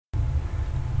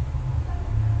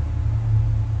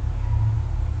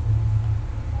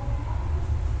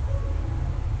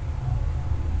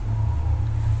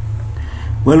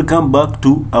Welcome back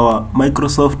to our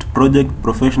Microsoft Project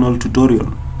Professional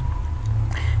tutorial.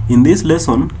 In this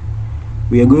lesson,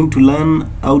 we are going to learn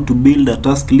how to build a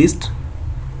task list,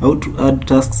 how to add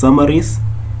task summaries,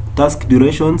 task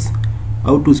durations,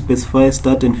 how to specify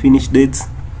start and finish dates,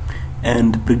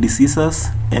 and predecessors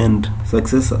and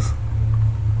successors.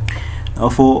 Now,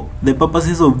 for the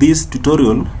purposes of this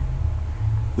tutorial,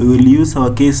 we will use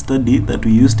our case study that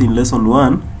we used in lesson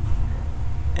 1,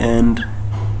 and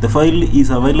the file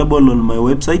is available on my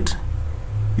website.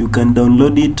 You can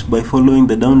download it by following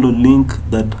the download link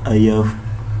that I have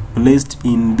placed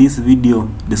in this video,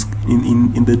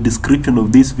 in the description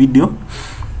of this video.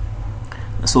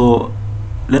 So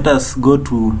let us go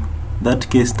to that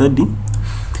case study,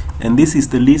 and this is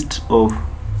the list of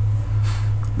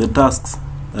the tasks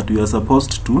that we are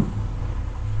supposed to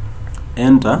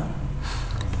enter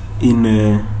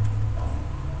in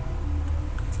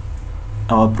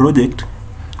our project.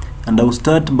 And I'll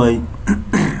start by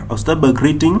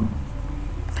creating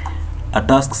a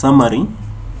task summary.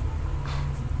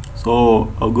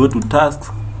 So I'll go to tasks,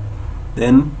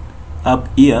 then up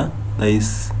here there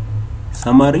is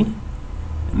summary,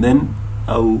 and then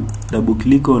I'll double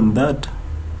click on that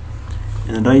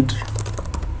and write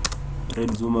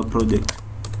Zuma project.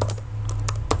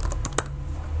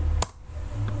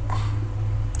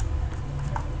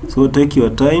 So take your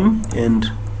time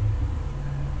and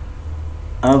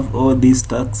have all these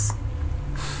tasks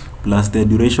plus their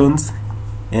durations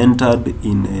entered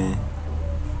in a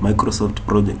Microsoft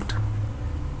project.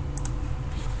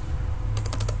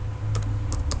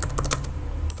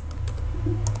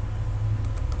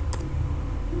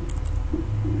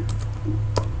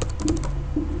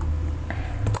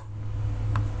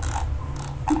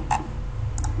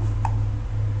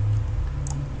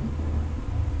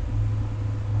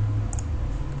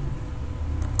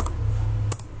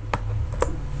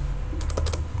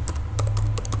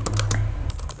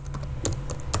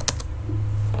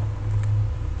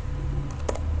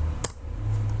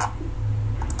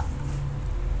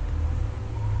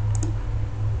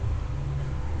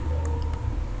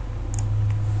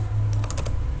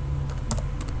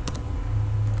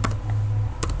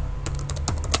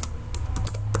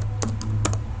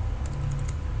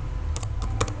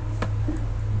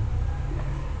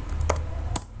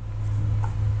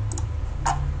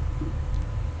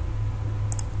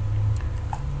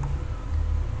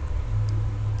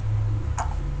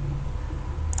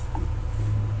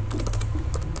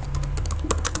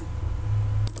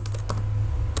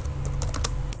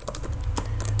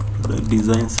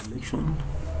 Design selection.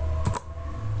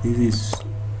 This is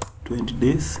 20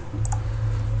 days.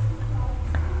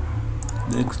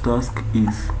 Next task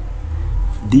is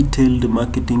detailed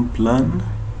marketing plan,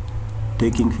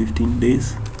 taking 15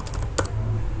 days.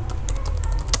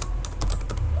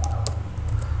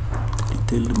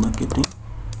 Detailed marketing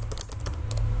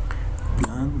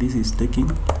plan, this is taking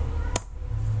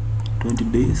 20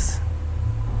 days.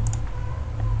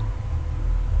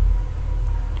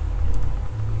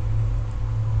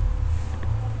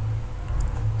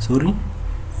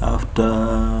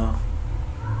 After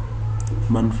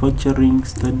manufacturing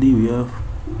study, we have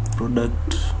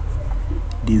product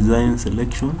design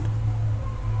selection,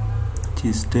 which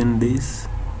is 10 days.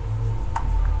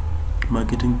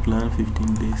 Marketing plan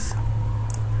 15 days.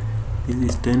 This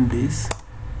is 10 days.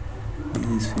 This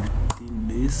is 15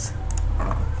 days.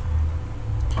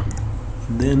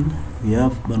 Then we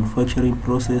have manufacturing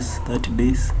process 30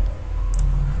 days.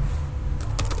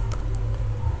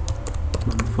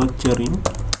 Manufacturing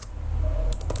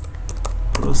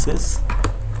process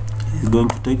is going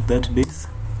to take 30 days.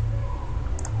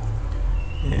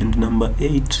 And number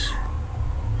 8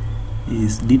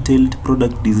 is detailed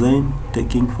product design,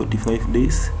 taking 45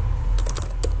 days.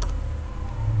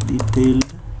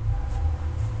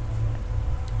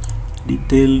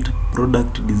 Detailed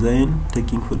product design,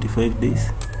 taking 45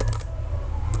 days.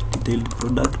 Detailed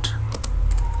product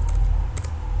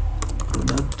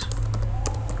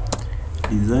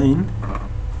design,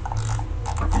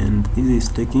 and this is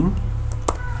taking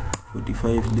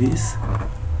 45 days.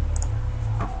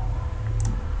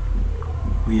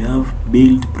 We have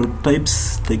build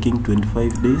prototypes, taking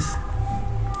 25 days.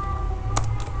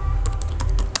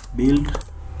 Build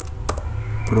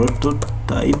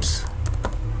prototypes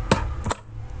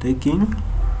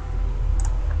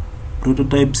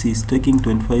is taking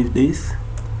 25 days.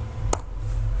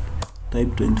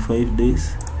 Type 25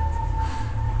 days.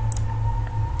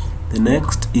 The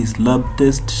next is lab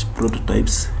test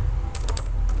prototypes.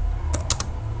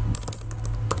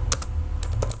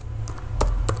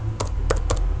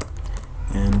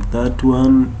 And that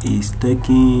one is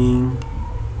taking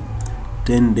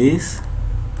 10 days.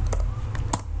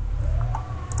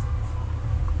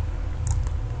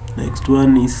 Next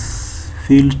one is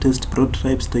field test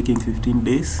prototypes, taking 15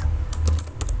 days.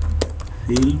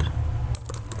 Field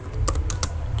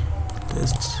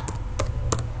test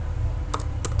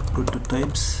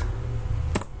prototypes,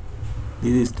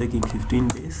 this is taking 15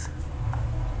 days.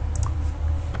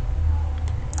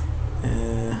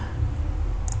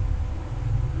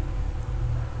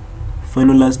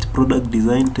 Finalized product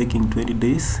design, taking 20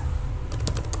 days.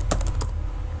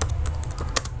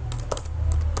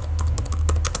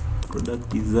 Product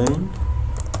design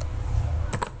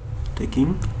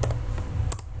taking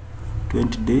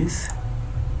 20 days.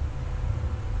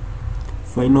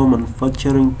 Final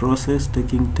manufacturing process,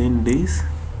 taking 10 days.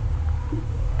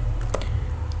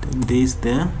 10 days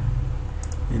there.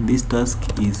 And this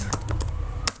task is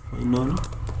final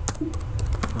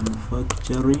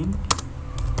manufacturing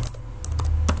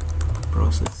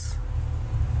process.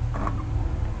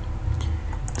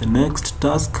 The next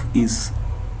task is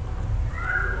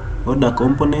order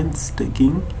components,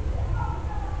 taking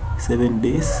 7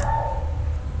 days.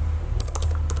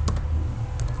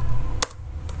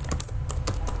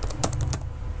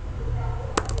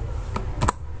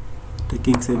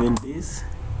 Taking 7 days.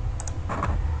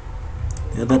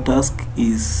 The other task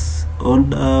is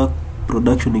order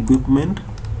production equipment.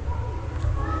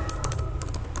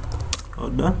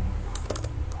 Order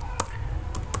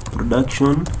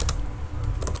production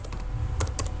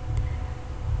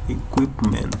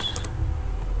equipment.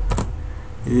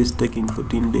 It is taking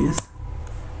 14 days.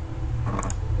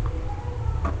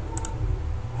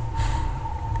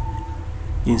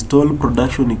 Install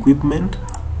production equipment.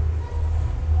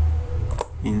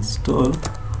 Install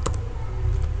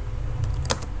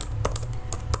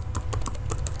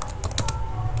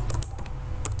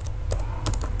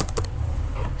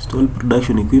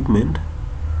production equipment.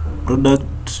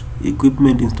 Product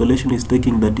equipment installation is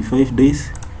taking 35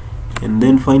 days. And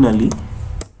then finally,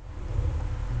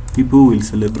 people will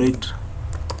celebrate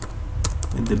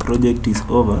when the project is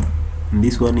over, and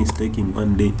this one is taking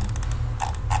 1 day.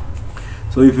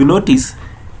 So if you notice,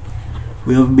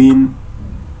 we have been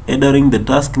entering the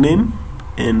task name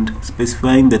and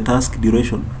specifying the task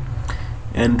duration.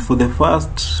 And for the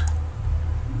first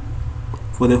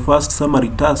summary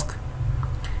task,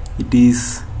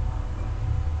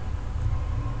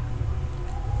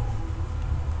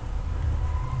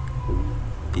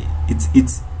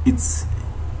 it's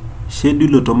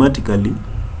scheduled automatically,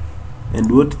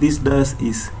 and what this does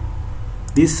is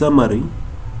this summary,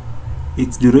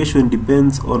 its duration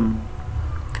depends on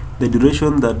the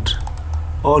duration that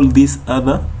all these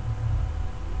other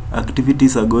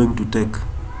activities are going to take.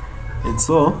 And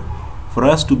so for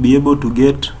us to be able to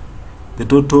get the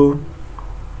total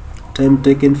time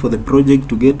taken for the project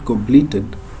to get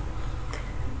completed,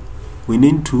 we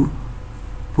need to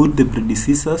put the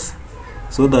predecessors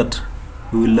so that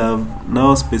we will have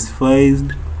now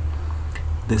specified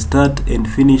the start and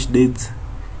finish dates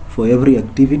for every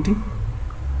activity.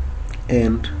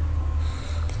 And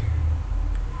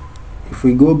if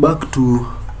we go back to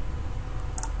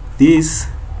this,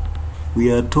 we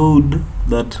are told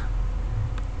that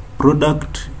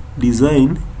product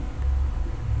design,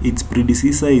 its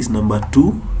predecessor is number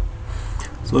 2.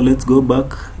 So let's go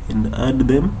back and add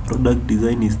them. Product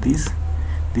design is this.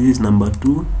 This is number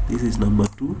 2. This is number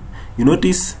 2. You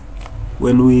notice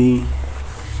when we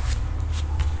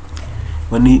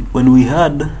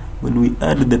add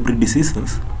the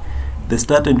predecessors, the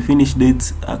start and finish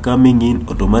dates are coming in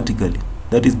automatically.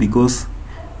 That is because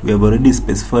we have already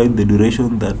specified the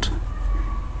duration that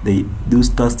those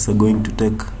tasks are going to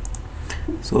take.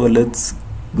 So let's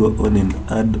go on and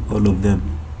add all of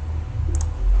them.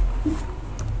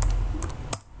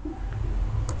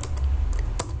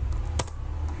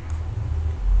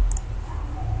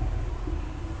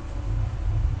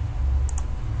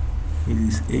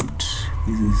 This is 8,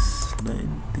 this is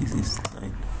 9, this is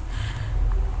 9,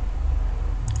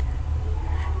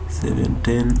 7,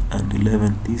 10 and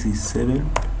 11. This is 7,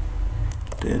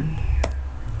 10,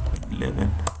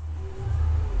 11.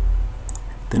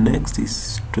 The next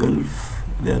is 12,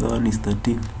 the other one is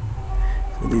 13.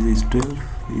 So this is 12,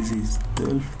 this is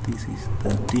 12, this is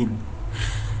 13.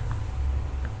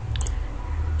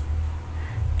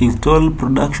 Install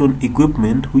production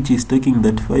equipment, which is taking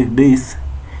that 5 days,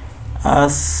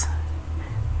 as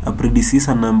a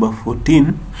predecessor number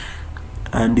 14,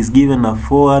 and is given a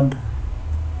forward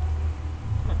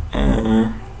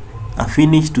a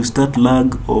finish to start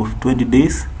lag of 20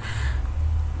 days,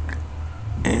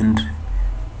 and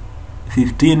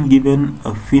 15 given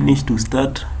a finish to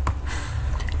start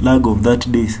lag of 30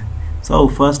 days. So I'll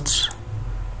first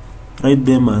write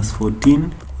them as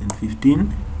 14 and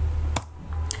 15,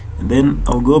 and then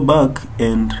I'll go back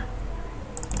and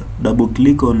double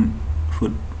click on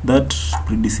for that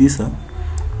predecessor,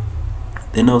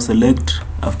 then I'll select,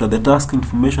 after the task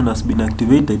information has been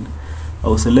activated,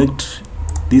 I'll select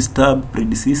this tab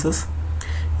predecessors,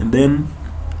 and then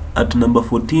at number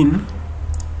 14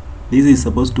 this is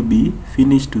supposed to be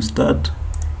finished to start,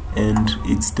 and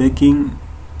it's taking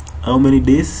how many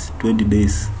days? 20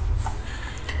 days.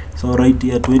 So right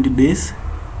here 20 days,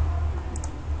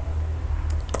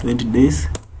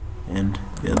 and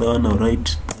the other one I'll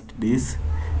write 30 days,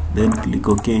 then click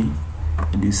OK,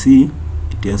 and you see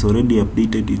it has already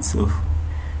updated itself.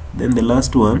 Then the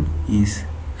last one is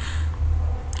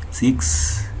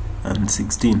 6 and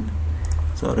 16.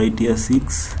 So right here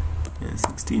 6 and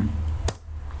 16.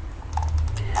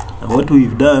 Now what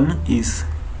we've done is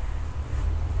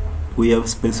we have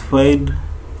specified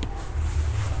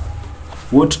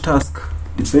what task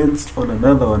depends on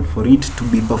another one for it to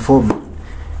be performed.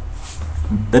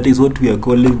 That is what we are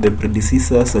calling the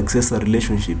predecessor-successor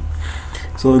relationship.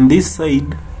 So on this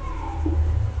side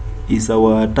is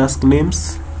our task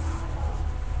names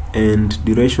and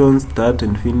durations, start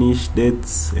and finish,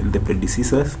 dates, and the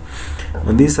predecessors.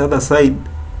 On this other side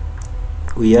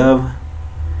we have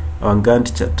our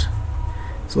Gantt chart.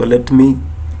 So let me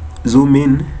zoom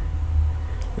in.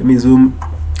 Let me zoom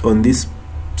on this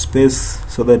space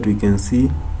so that we can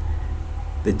see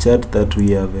the chart that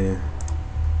we have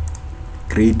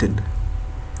created.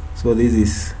 So this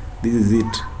is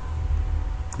it.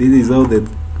 This is how the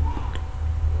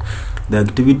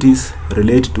activities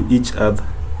relate to each other.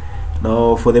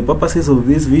 Now for the purposes of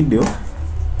this video,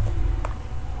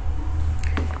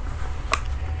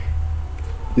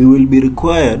 we will be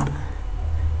required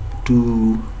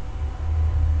to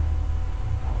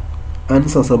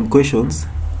answer some questions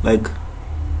like,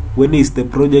 when is the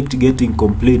project getting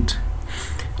complete?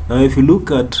 Now if you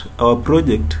look at our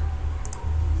project,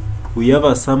 we have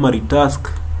a summary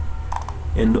task,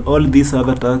 and all these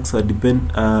other tasks are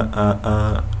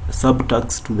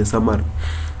subtasks to the summary.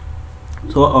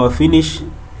 So our finish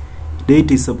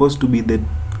date is supposed to be the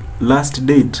last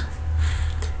date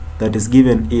that is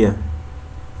given here.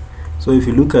 So if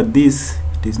you look at this,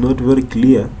 it is not very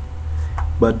clear,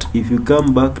 but if you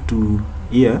come back to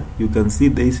here, you can see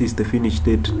this is the finish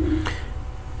date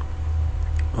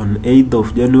on 8th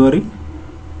of January,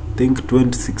 I think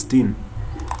 2016.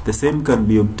 The same can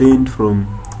be obtained from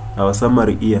our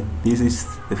summary here. This is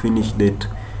the finish date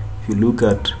if you look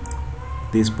at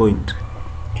this point.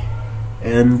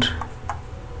 And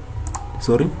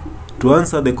to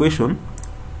answer the question,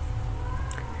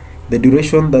 the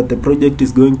duration that the project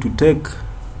is going to take,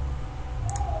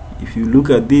 if you look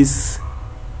at this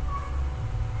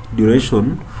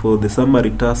duration for the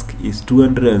summary task, is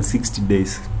 260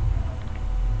 days.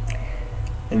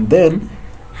 And then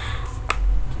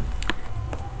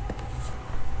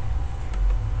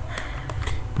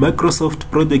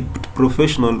Microsoft Project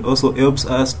Professional also helps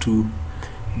us to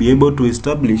be able to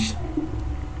establish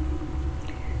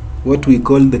what we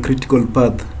call the critical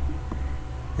path,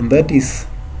 and that is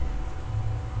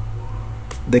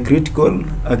the critical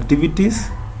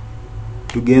activities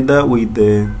together with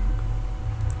the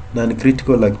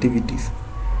non-critical activities.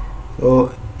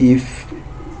 So if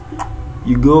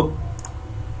you go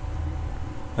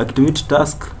activity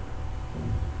task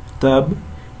tab,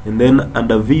 and then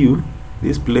under view,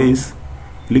 this place,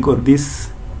 click on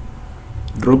this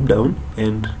drop down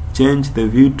and change the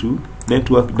view to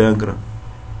network diagram.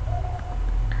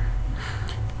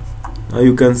 Now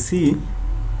you can see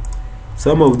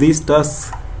some of these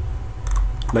tasks,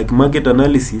 like market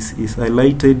analysis, is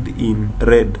highlighted in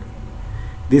red.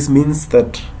 This means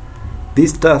that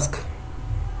this task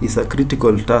is a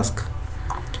critical task,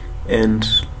 and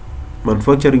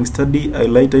manufacturing study,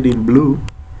 highlighted in blue,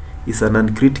 is an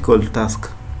uncritical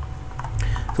task.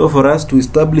 So for us to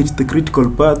establish the critical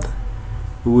path,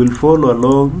 we will follow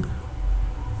along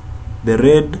the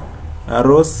red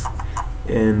arrows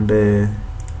and the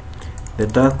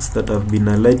tasks that have been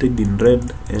highlighted in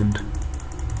red, and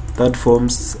that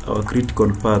forms our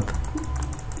critical path.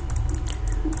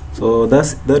 So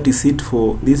that is it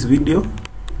for this video.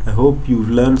 I hope you've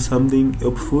learned something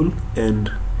helpful,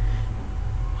 and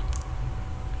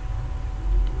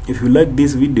if you like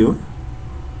this video,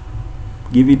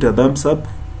 give it a thumbs up.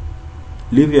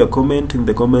 Leave your comment in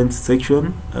the comments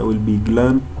section. I will be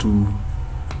glad to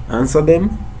answer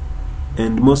them,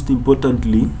 and most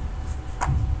importantly,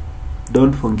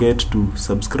 don't forget to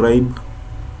subscribe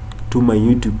to my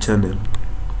YouTube channel.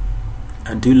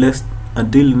 Until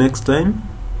next time,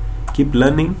 keep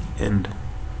learning and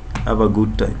have a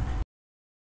good time.